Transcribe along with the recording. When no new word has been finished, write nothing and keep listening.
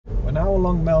We're now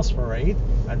along Mells Parade,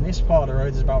 and this part of the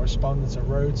road is about responding to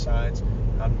road signs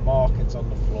and markings on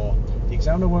the floor. The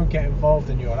examiner won't get involved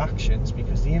in your actions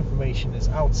because the information is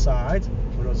outside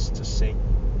for us to see.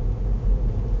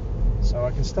 So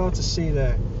I can start to see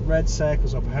the red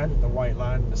circles up ahead with the white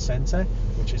line in the centre,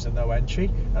 which is a no entry,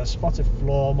 and a spotted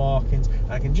floor markings.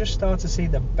 I can just start to see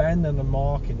the bend and the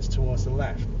markings towards the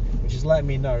left, which is letting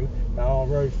me know that our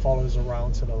road follows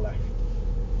around to the left.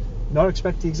 Not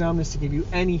expect the examiners to give you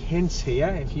any hints here.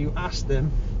 If you ask them,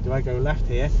 do I go left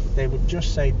here, they would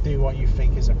just say do what you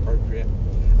think is appropriate.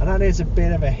 And that is a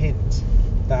bit of a hint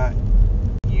that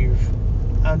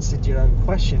you've answered your own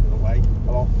question in a way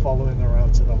about following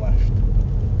around to the left.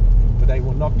 But they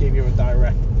will not give you a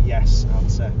direct yes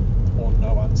answer or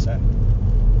no answer.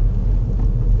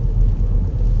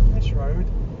 This road,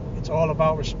 it's all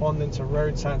about responding to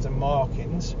road signs and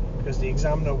markings because the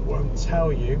examiner won't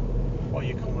tell you what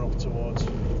you're coming up towards,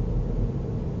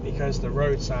 because the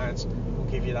road signs will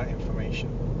give you that information.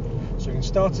 So you can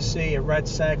start to see a red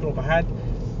circle up ahead,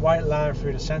 white line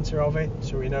through the centre of it,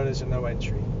 so we know there's a no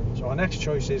entry. So our next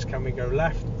choice is, can we go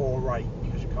left or right,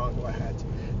 because you can't go ahead.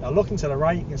 Now looking to the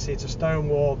right, you can see it's a stone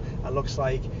wall and looks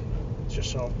like it's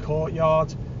just sort of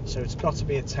courtyard, so it's got to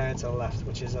be a turn to the left,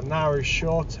 which is a narrow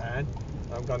short turn.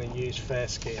 I'm going to use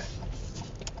first gear,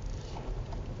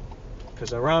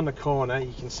 because around the corner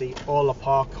you can see all the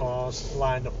parked cars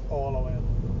lined up all the way up.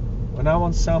 We're now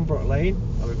on Sandbrook Lane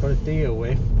and we've got to deal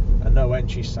with a no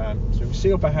entry sign. So we can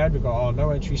see up ahead we've got our no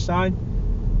entry sign.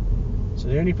 So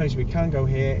the only place we can go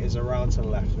here is around to the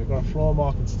left. We've got a floor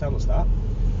marking to tell us that,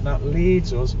 and that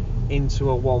leads us into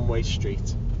a one-way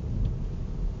street.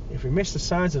 If we miss the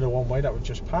signs of the one-way that we've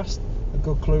just passed, a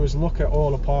good clue is look at all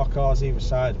the parked cars either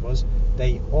side of us.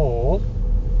 They all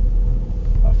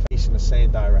are facing the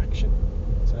same direction.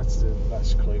 So that's the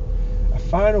last clue. A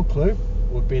final clue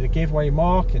would be the giveaway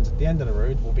markings at the end of the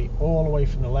road will be all the way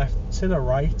from the left to the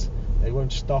right. They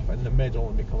won't stop in the middle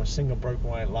and become a single broken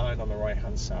white line on the right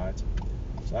hand side.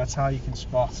 So that's how you can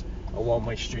spot a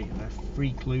one-way street, and there are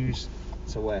 3 clues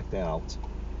to work that out.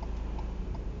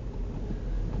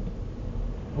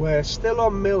 We're still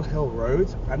on Mill Hill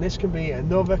Road, and this can be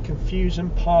another confusing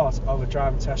part of a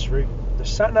driving test route. The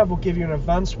sat-nav will give you an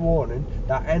advance warning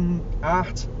that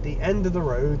at the end of the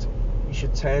road you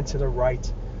should turn to the right.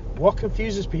 What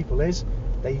confuses people is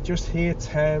they just hear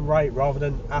turn right rather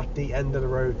than at the end of the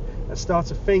road, and start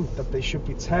to think that they should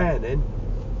be turning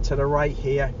to the right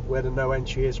here where the no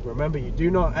entry is. Remember, you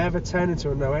do not ever turn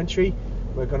into a no entry.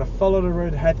 We're going to follow the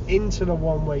road ahead into the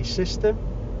one-way system,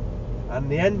 and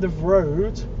the end of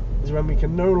road is when we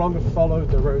can no longer follow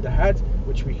the road ahead,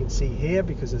 which we can see here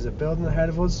because there's a building ahead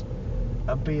of us,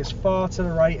 and be as far to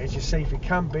the right as you safely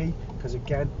can be, because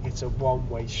again it's a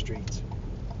one-way street.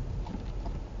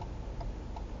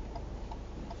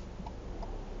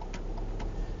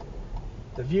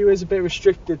 The view is a bit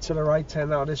restricted to the right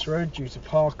turn out of this road due to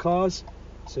parked cars,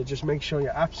 so just make sure you're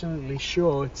absolutely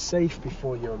sure it's safe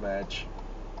before you emerge.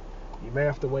 You may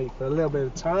have to wait for a little bit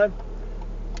of time.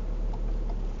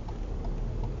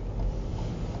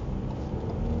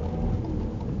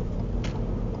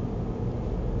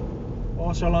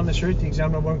 Also along this route, the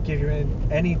examiner won't give you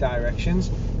any directions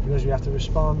because we have to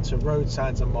respond to road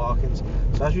signs and markings.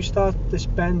 So as we start this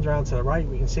bend round to the right,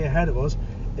 we can see ahead of us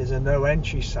is a no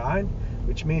entry sign,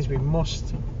 which means we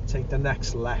must take the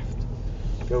next left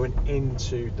going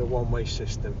into the one-way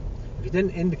system. If you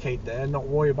didn't indicate there, not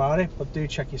worry about it, but do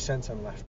check your centre and left.